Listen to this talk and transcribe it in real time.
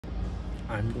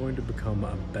I'm going to become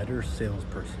a better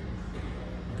salesperson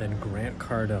than Grant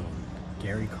Cardone,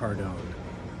 Gary Cardone,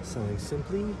 selling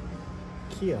simply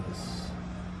Kias.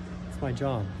 It's my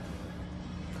job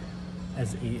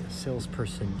as a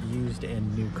salesperson, used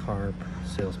and new car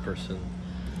salesperson.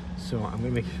 So I'm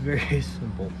gonna make it very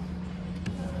simple.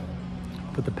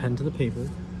 Put the pen to the paper.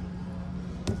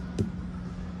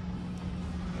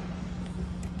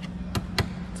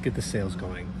 Let's get the sales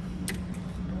going.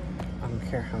 I don't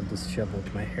care how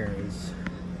disheveled my hair is.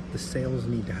 The sales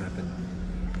need to happen.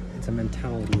 It's a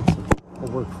mentality, it's a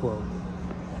workflow.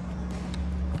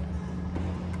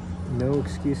 No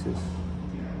excuses.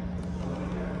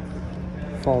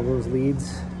 Follow those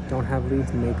leads. Don't have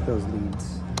leads, make those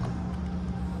leads.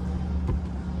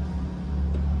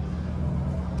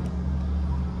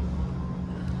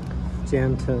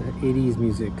 Jam to 80s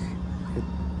music. It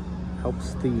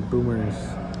helps the boomers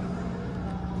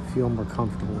feel more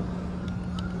comfortable.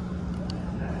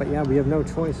 But yeah, we have no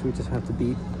choice. We just have to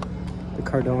beat the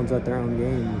Cardones at their own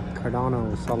game.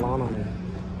 Cardano, Solano,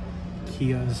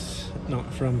 Kia's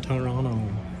not from Toronto.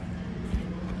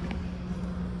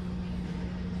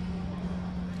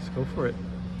 Let's go for it.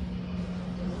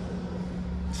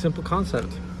 Simple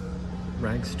concept.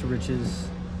 Rags to riches.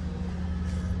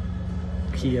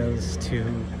 Kias to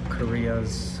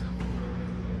Koreas.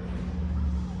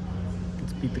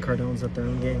 Let's beat the Cardones at their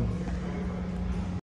own game.